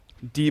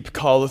Deep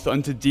calleth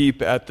unto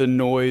deep at the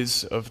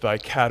noise of thy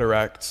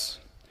cataracts.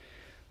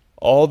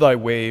 All thy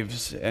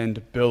waves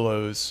and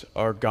billows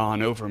are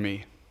gone over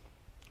me.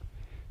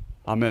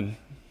 Amen.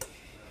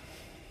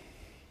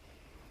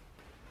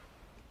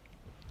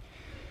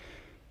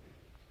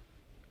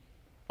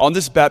 On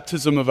this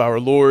baptism of our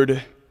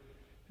Lord,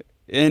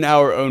 in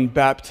our own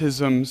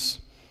baptisms,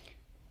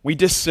 we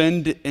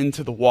descend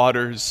into the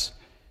waters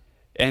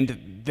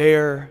and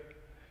there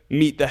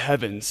meet the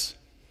heavens.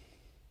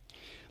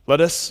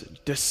 Let us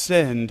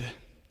descend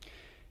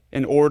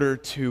in order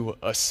to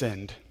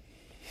ascend.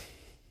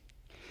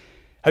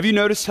 Have you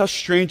noticed how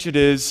strange it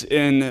is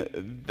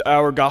in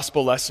our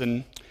gospel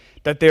lesson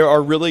that there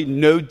are really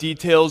no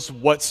details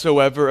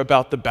whatsoever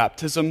about the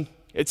baptism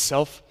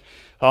itself?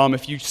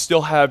 If you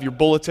still have your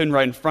bulletin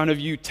right in front of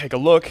you, take a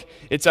look.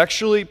 It's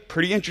actually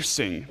pretty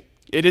interesting.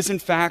 It is, in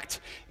fact,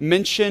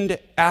 mentioned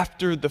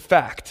after the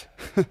fact.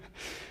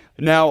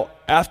 Now,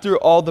 after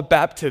all the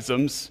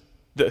baptisms,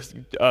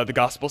 the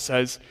gospel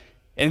says,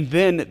 and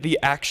then the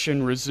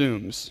action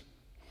resumes.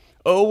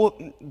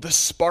 Oh, the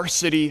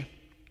sparsity.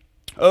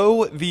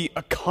 Oh, the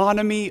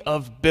economy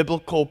of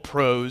biblical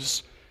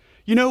prose.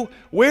 You know,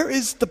 where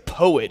is the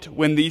poet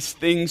when these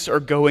things are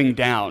going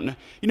down?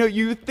 You know,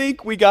 you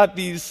think we got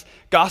these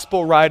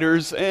gospel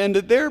writers and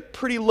they're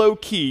pretty low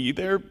key.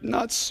 They're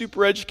not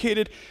super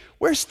educated.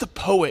 Where's the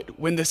poet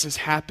when this is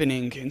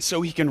happening? And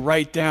so he can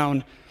write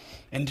down,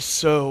 and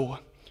so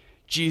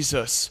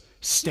Jesus,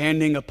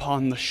 standing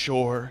upon the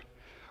shore,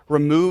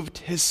 removed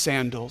his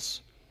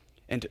sandals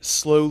and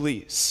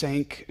slowly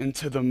sank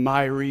into the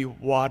miry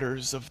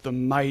waters of the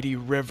mighty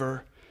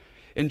river,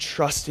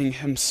 entrusting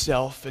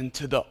himself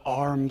into the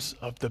arms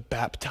of the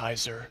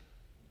baptizer.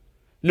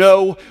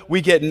 No,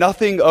 we get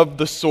nothing of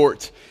the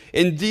sort.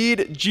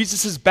 Indeed,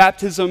 Jesus'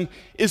 baptism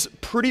is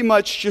pretty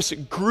much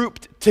just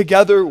grouped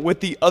together with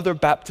the other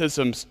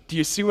baptisms. Do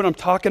you see what I'm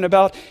talking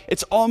about?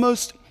 It's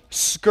almost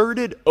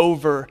skirted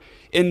over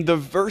in the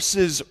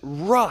verses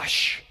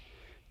rush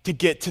to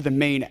get to the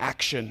main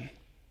action.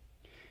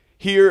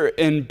 Here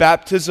in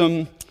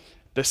baptism,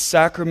 the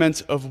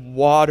sacrament of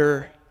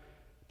water,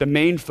 the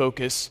main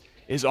focus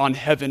is on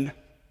heaven.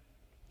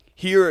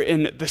 Here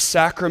in the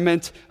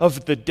sacrament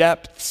of the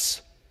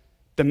depths,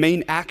 the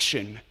main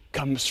action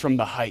comes from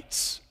the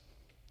heights.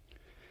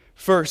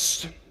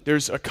 First,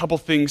 there's a couple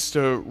things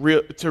to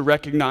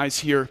recognize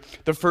here.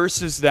 The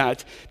first is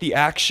that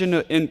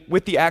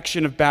with the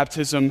action of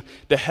baptism,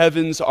 the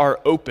heavens are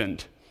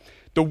opened.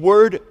 The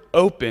word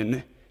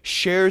open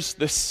shares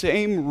the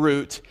same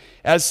root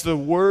as the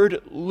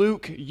word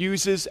Luke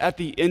uses at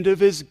the end of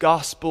his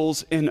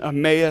Gospels in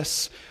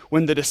Emmaus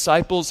when the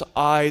disciples'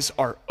 eyes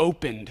are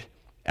opened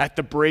at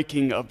the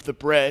breaking of the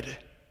bread.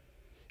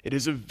 It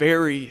is a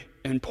very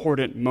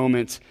important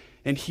moment,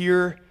 and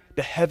here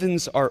the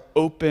heavens are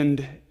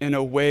opened in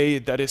a way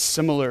that is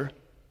similar.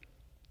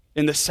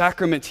 In the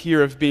sacrament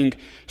here of being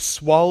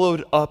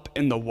swallowed up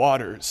in the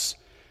waters,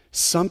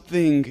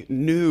 something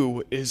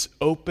new is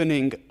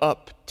opening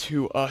up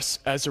to us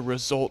as a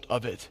result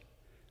of it.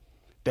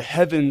 The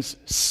heavens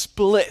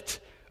split,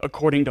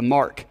 according to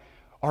Mark,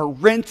 are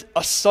rent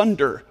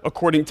asunder,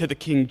 according to the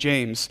King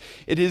James.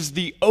 It is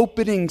the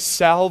opening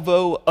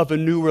salvo of a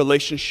new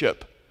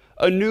relationship,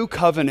 a new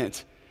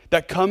covenant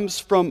that comes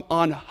from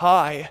on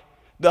high,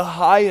 the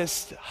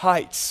highest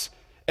heights,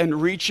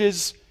 and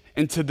reaches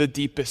into the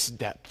deepest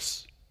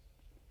depths.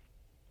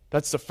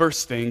 That's the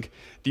first thing,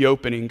 the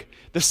opening.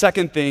 The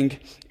second thing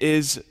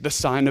is the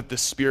sign of the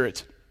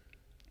Spirit.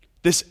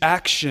 This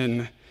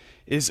action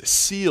is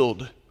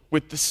sealed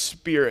with the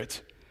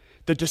Spirit.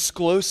 The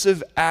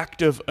disclosive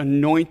act of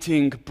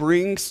anointing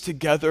brings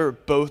together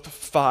both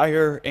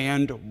fire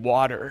and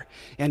water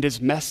and is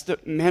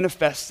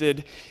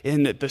manifested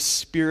in the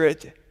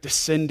Spirit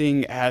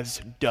descending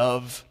as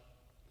dove.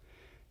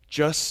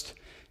 Just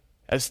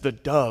as the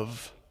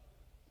dove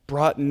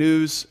brought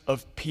news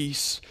of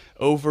peace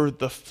over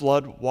the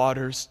flood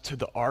waters to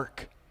the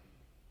ark,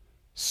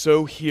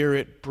 so here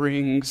it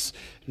brings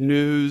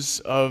news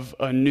of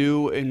a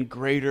new and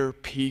greater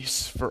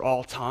peace for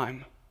all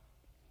time.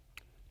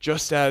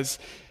 Just as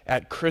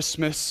at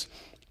Christmas,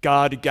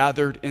 God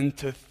gathered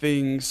into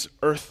things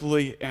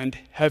earthly and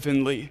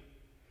heavenly,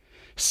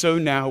 so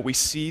now we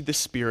see the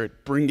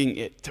Spirit bringing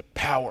it to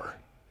power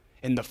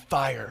in the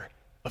fire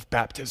of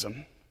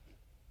baptism.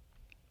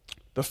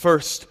 The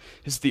first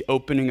is the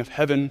opening of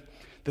heaven.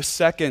 The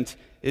second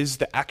is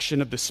the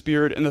action of the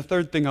Spirit. And the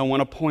third thing I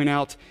want to point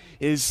out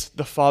is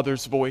the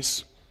Father's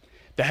voice.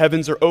 The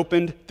heavens are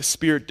opened, the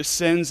Spirit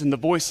descends, and the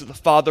voice of the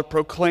Father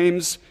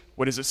proclaims,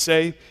 what does it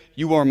say?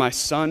 You are my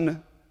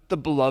Son, the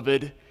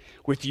Beloved.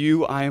 With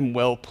you I am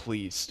well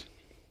pleased.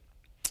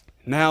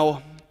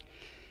 Now,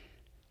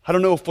 I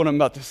don't know if what I'm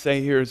about to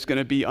say here is going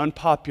to be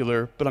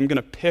unpopular, but I'm going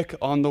to pick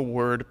on the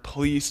word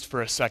pleased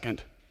for a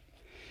second.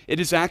 It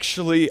is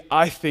actually,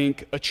 I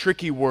think, a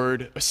tricky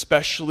word,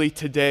 especially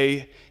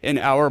today in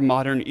our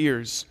modern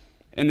ears,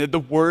 and the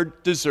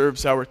word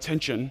deserves our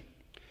attention.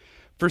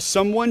 For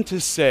someone to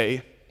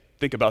say,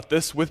 think about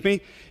this with me.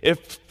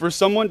 If for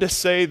someone to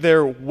say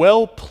they're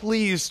well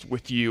pleased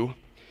with you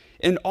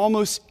in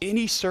almost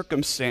any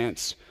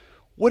circumstance,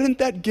 wouldn't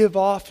that give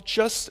off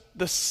just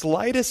the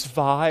slightest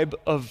vibe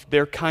of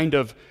their kind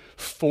of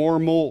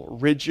formal,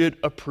 rigid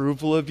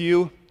approval of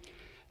you?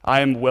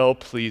 I am well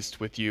pleased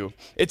with you.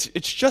 It's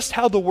just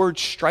how the word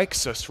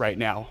strikes us right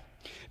now.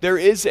 There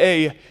is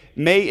a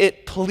may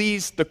it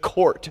please the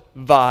court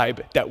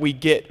vibe that we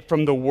get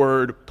from the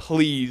word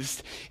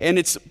pleased. And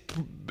it's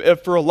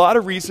for a lot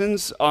of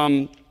reasons,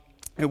 and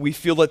we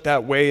feel it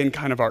that way in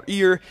kind of our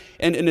ear.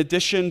 And in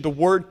addition, the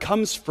word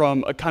comes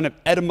from a kind of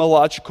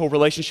etymological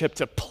relationship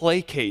to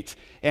placate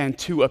and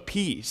to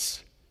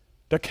appease.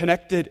 They're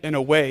connected in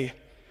a way.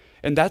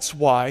 And that's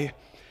why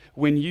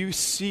when you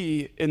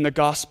see in the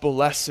gospel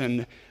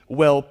lesson,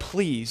 well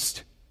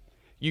pleased,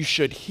 you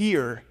should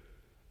hear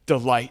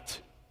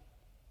delight.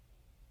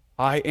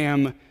 I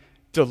am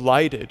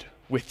delighted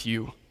with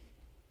you.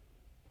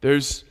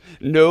 There's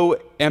no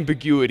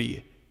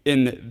ambiguity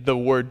in the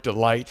word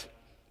delight.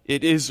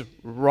 It is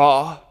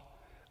raw,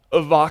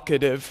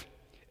 evocative,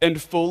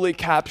 and fully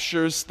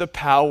captures the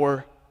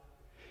power.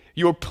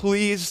 You're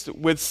pleased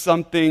with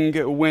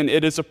something when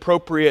it is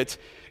appropriate.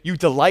 You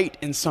delight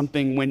in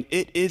something when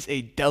it is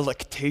a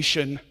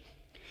delectation.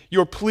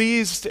 You're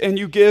pleased and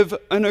you give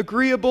an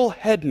agreeable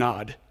head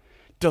nod.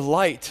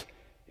 Delight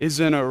is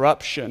an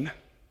eruption.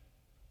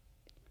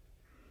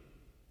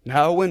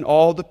 Now when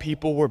all the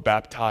people were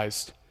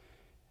baptized,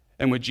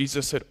 and when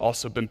Jesus had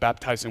also been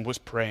baptized and was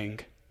praying,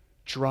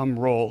 drum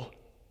roll,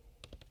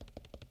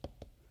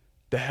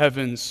 the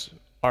heavens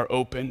are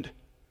opened,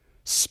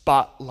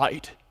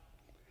 spotlight,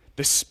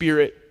 the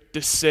Spirit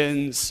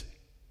descends,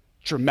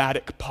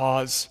 dramatic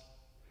pause,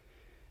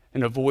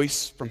 and a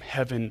voice from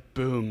heaven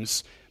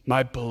booms,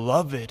 my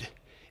beloved,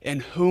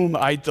 in whom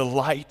I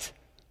delight.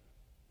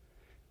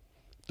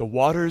 The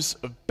waters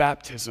of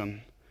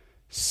baptism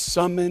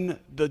summon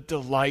the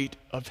delight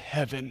of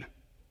heaven.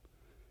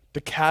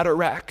 The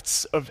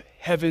cataracts of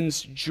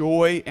heaven's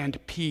joy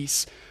and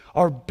peace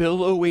are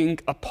billowing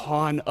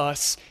upon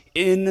us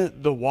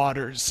in the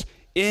waters.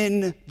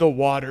 In the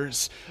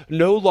waters.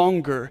 No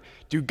longer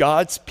do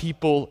God's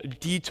people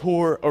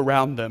detour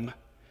around them.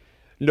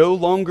 No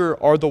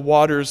longer are the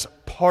waters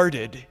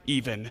parted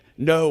even.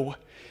 No,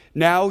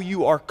 now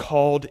you are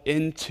called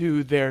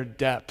into their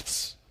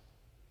depths.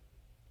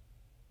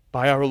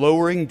 By our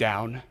lowering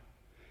down,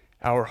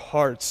 our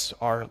hearts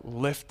are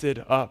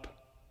lifted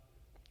up.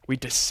 We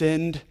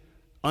descend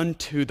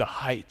unto the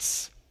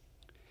heights,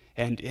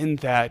 and in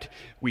that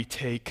we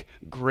take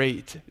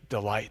great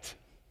delight.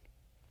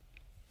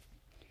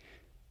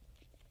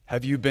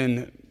 Have you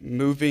been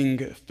moving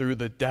through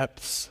the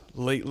depths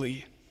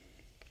lately?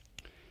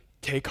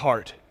 Take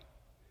heart.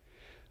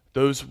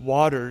 Those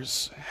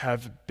waters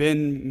have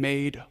been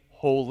made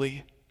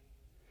holy,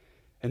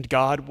 and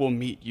God will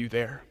meet you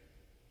there.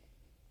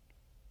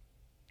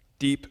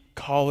 Deep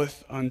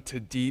calleth unto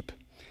deep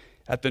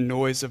at the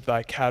noise of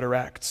thy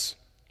cataracts.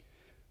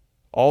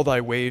 All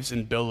thy waves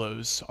and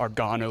billows are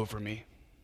gone over me.